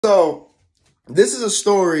So this is a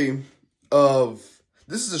story of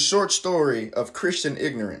this is a short story of Christian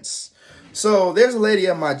ignorance. So there's a lady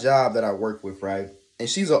at my job that I work with, right? And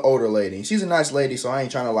she's an older lady. She's a nice lady, so I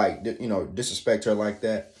ain't trying to disrespect her like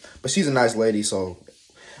that. But she's a nice lady, so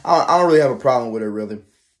I don't really have a problem with her really.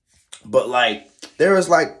 But like there was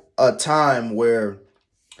like a time where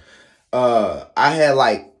I had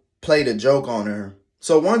like played a joke on her.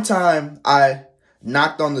 So one time I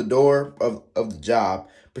knocked on the door of the job,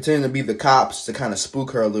 pretending to be the cops to kind of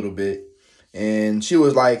spook her a little bit. And she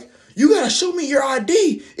was like, "You gotta show me your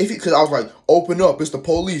ID." Because I was like, "Open up, it's the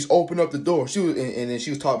police, open up the door." She was, and then she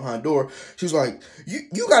was talking behind the door. She was like,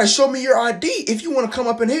 you gotta show me your ID if you want to come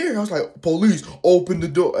up in here. I was like, "Police, open the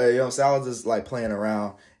door." So I was just like playing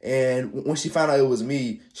around. And when she found out it was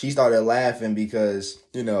me, she started laughing because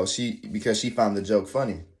she found the joke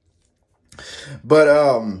funny. But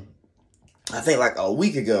I think like a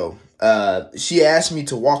week ago, she asked me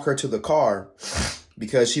to walk her to the car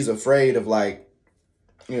because she's afraid of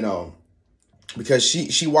because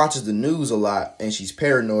she watches the news a lot and she's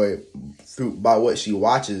paranoid by what she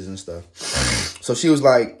watches and stuff. So she was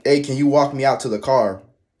like, "Hey, can you walk me out to the car?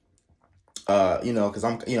 Because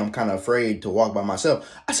I'm kind of afraid to walk by myself."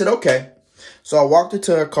 I said, "Okay." So I walked her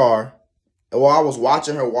to her car. Well, I was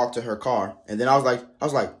watching her walk to her car, and then I was like,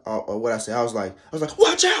 what I said? I was like,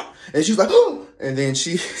 "Watch out!" And she was like, "Oh!" And then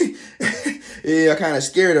I kind of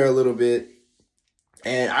scared her a little bit,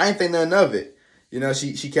 and I didn't think nothing of it.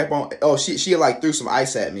 She kept on. Oh, she like threw some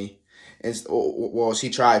ice at me, and well, she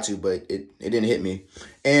tried to, but it didn't hit me,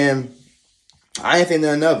 and I didn't think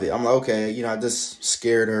nothing of it. I'm like, okay, I just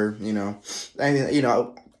scared her. It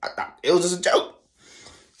was just a joke.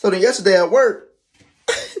 So then yesterday at work.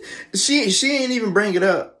 She ain't even bring it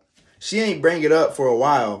up. She ain't bring it up for a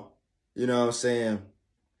while. You know what I'm saying?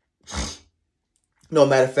 No,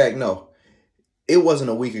 matter of fact, no. It wasn't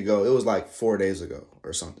a week ago. It was like 4 days ago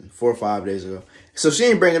or something. 4 or 5 days ago. So she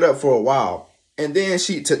ain't bring it up for a while. And then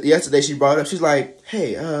yesterday she brought it up. She's like,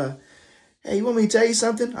 hey, you want me to tell you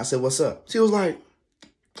something? I said, "What's up?" She was like,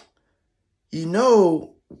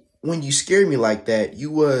 when you scared me like that,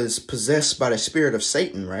 you was possessed by the spirit of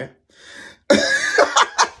Satan, right?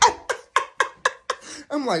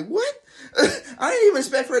 I'm like, what? I didn't even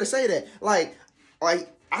expect her to say that. Like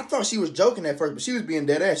I thought she was joking at first, but she was being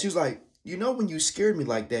dead ass. She was like, when you scared me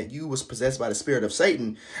like that, you was possessed by the spirit of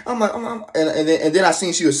Satan. I'm like, and then I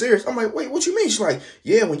seen she was serious. I'm like, wait, what you mean? She's like,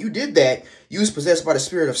 yeah, when you did that, you was possessed by the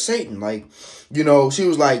spirit of Satan. Like, she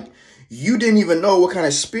was like, you didn't even know what kind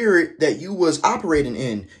of spirit that you was operating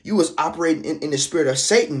in. You was operating in the spirit of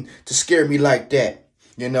Satan to scare me like that,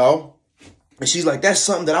 And she's like, that's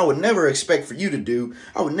something that I would never expect for you to do.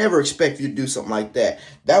 I would never expect you to do something like that.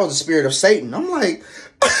 That was the spirit of Satan. I'm like,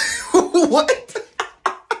 what?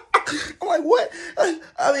 I'm like, what?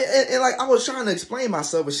 I mean, and like I was trying to explain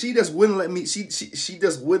myself, but she just wouldn't let me. She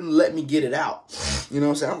just wouldn't let me get it out. You know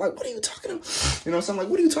what I'm saying? I'm like, what are you talking about? You know what I'm saying? I'm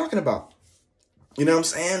like, what are you talking about? You know what I'm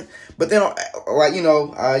saying? But then, I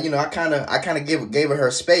kind of gave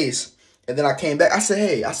her space, and then I came back. I said,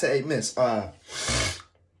 hey, miss,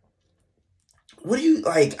 what do you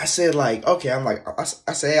like? I said, like, okay, I'm like, I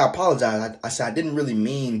said, hey, I apologize. I said, I didn't really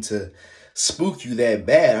mean to spook you that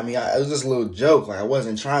bad. I mean, it was just a little joke. Like, I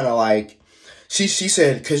wasn't trying to like, she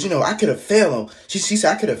said, because, I could have failed. She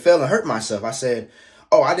said, I could have failed and hurt myself. I said,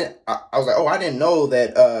 oh, I didn't, I was like, oh, I didn't know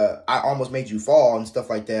that I almost made you fall and stuff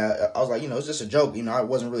like that. I was like, it's just a joke. I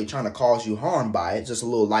wasn't really trying to cause you harm by it. Just a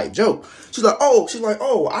little light joke. She's like,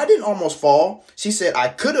 oh, I didn't almost fall. She said, I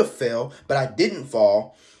could have fell, but I didn't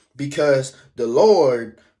fall because the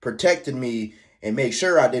Lord protected me and made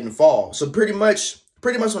sure I didn't fall. So pretty much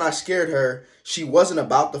when I scared her, she wasn't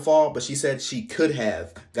about to fall, but she said she could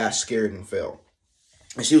have got scared and fell.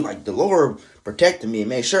 And she was like, the Lord protected me and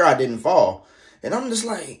made sure I didn't fall. And I'm just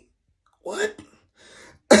like, what?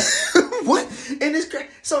 What? And it's crazy.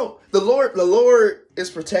 So the Lord is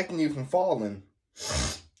protecting you from falling,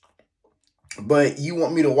 but you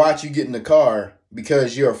want me to watch you get in the car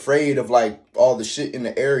because you're afraid of like all the shit in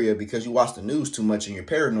the area because you watch the news too much and you're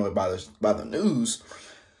paranoid by the news.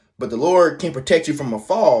 But the Lord can protect you from a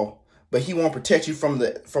fall, but He won't protect you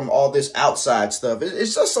from all this outside stuff.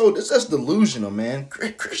 It's just delusional, man.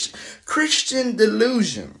 Christian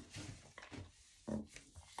delusion.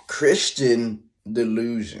 Christian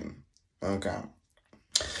delusion. Okay.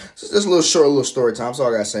 So this is a little short story time. So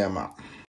I gotta say I'm out.